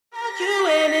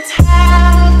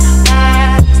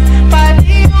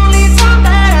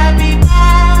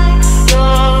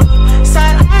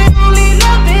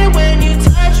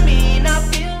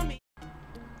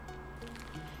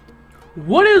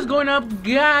going up,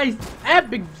 guys?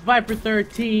 Epic Viper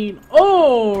 13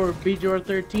 or BJR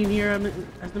 13 here.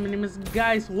 As my name is,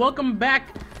 guys. Welcome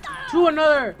back to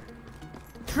another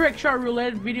Trickshot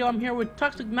roulette video. I'm here with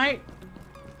Toxic Knight.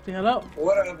 Say hello.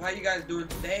 What up? How you guys doing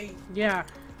today? Yeah.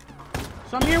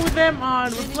 So I'm here with them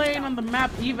we're playing on the map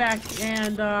Evac,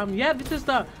 and yeah, this is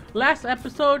the last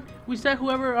episode. We said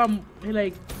whoever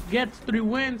like gets 3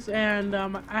 wins, and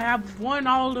I have won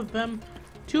all of them.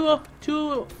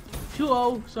 2-0.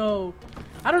 So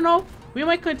I don't know. We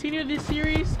might continue this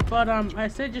series, but I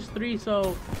said just 3.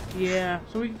 So yeah.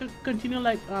 So we can continue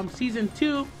like season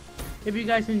 2 if you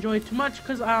guys enjoy it too much,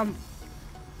 because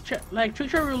like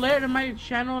Trickshot roulette on my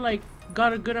channel like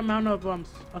got a good amount of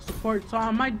support, so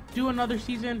I might do another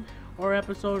season or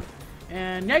episode.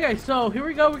 And yeah, guys, so here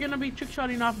we go. We're gonna be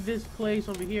trickshotting off this place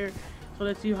over here. So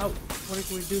let's see what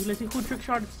can we do. Let's see who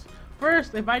trickshots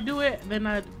first. If I do it, then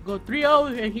I go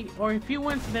 3-0, and or if he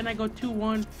wins, then I go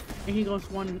 2-1 and he goes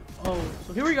 1-0.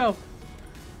 So here we go.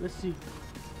 Let's see.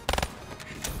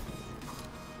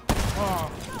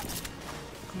 Oh,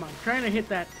 come on, trying to hit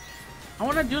that. I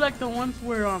want to do like the ones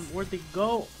where they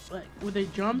go like where they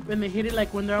jump and they hit it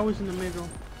like when they're always in the middle.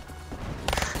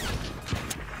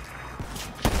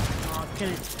 Oh,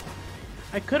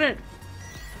 I couldn't.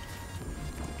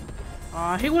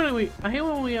 I hate when we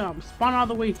spawn all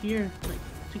the way here. Like,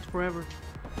 it takes forever.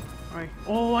 All right.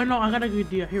 Oh, I know. I got a good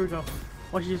idea. Here we go.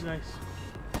 Watch this, guys.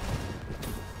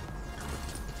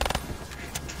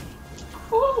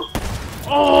 Ooh.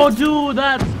 Oh, dude,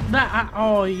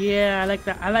 oh yeah, I like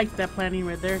that. I like that planning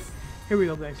right there. Here we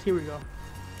go, guys. Here we go.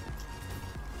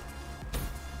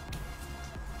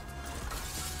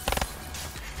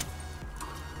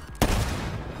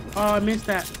 Oh, I missed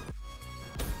that.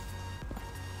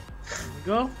 There we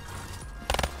go.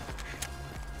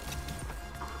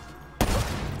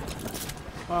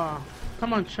 Oh,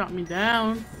 come on, shot me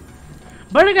down.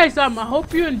 But guys, I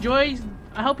hope you enjoyed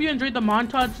the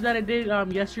montage that I did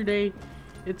yesterday.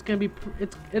 It's gonna be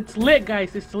it's lit,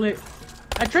 guys. It's lit.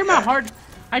 I tried my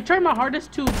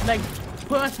hardest to like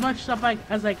put as much stuff like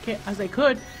as I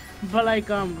could, but like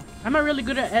I'm not really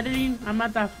good at editing. I'm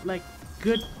not that like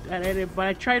good at editing, but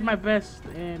I tried my best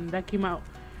and that came out.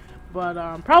 But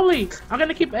probably I'm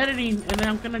gonna keep editing, and then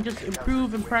I'm gonna just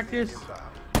improve and practice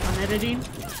on editing,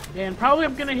 and probably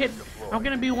I'm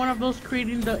gonna be one of those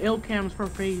creating the ill cams for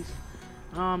FaZe.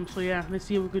 So yeah, let's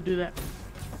see if we could do that.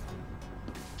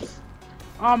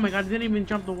 Oh my god, I didn't even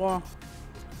jump the wall.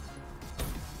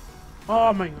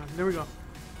 Oh my god, there we go.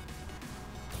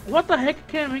 What the heck,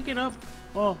 I can't make it up.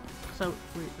 Oh, so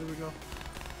wait, there we go.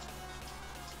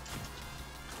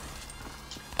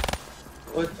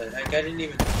 What the heck, I didn't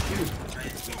even shoot.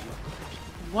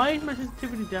 Why is my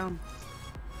sensitivity down?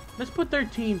 Let's put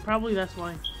 13, probably that's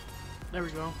why. There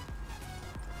we go.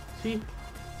 See?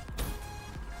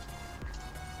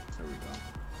 There we go.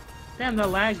 Damn, the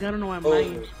lag, I don't know why I'm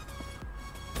lagging.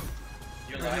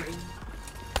 You're lagging?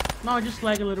 No, I just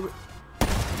lag a little bit.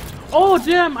 Oh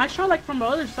damn, I shot like from the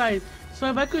other side. So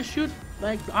if I could shoot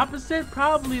like the opposite,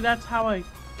 probably that's how I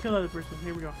kill the other person.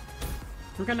 Here we go.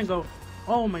 We're gonna go.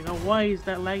 Oh my god, why is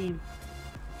that lagging?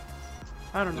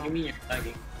 I don't know. What do you mean you're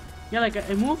lagging? Yeah, like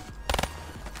I move.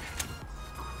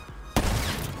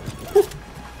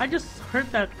 I just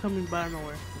heard that coming by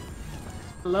nowhere.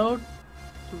 Load.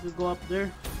 So we could go up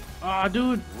there. Ah,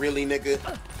 dude. Really, nigga?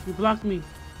 You blocked me.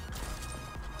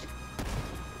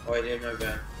 Oh, I did, my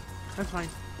bad. That's fine.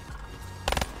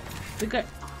 The guy.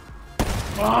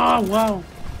 Oh, wow.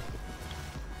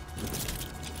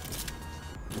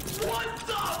 What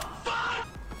the fuck?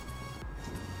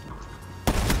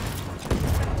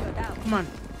 Come on,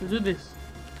 let's do this.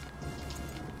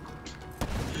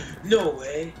 No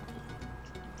way.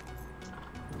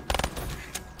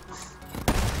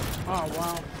 Oh,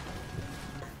 wow.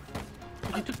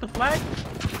 You took the flag?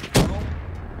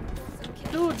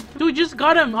 Dude, just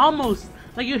got him, almost.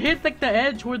 Like, you hit, like, the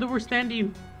edge where they were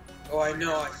standing. Oh, I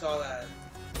know, I saw that.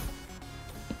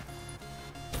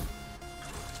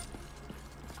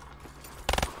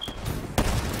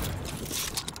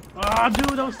 Ah,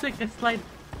 dude, that was sick. It's like...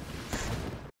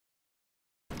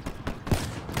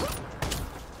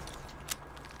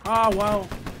 Ah, wow.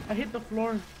 I hit the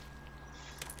floor.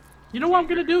 You know what I'm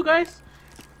gonna do, guys?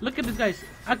 Look at this, guys.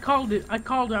 I called it.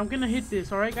 I'm gonna hit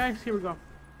this, alright, guys? Here we go.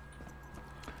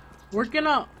 We're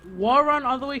gonna wall run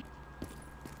all the way.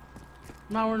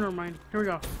 No, never mind. Here we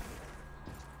go.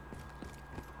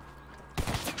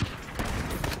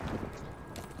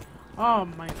 Oh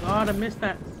my god, I missed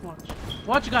that. Watch.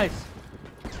 Watch, guys.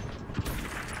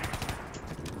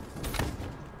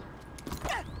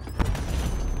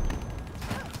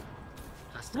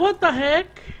 What the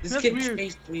heck? This That's kid weird.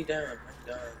 chased me down. I'm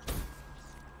done.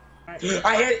 Alright.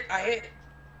 I hit.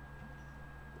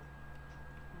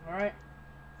 Alright.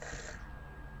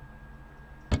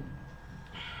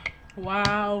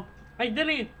 Wow. I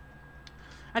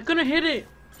couldn't hit it.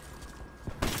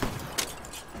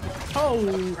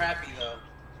 Oh. Crappy though.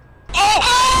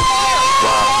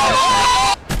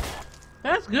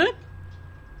 That's good.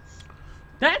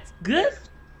 That's good.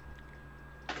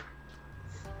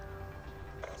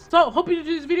 So, hope you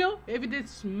enjoyed this video. If you did,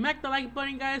 smack the like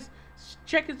button, guys.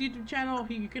 Check his YouTube channel.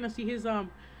 You're gonna see his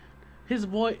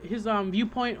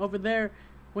viewpoint over there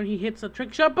when he hits a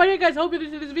trick shot. But yeah, guys, hope you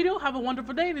enjoyed this video. Have a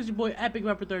wonderful day. This is your boy Epic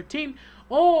Rapper 13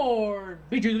 or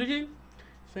BJ13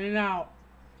 signing out.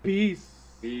 Peace.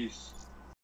 Peace.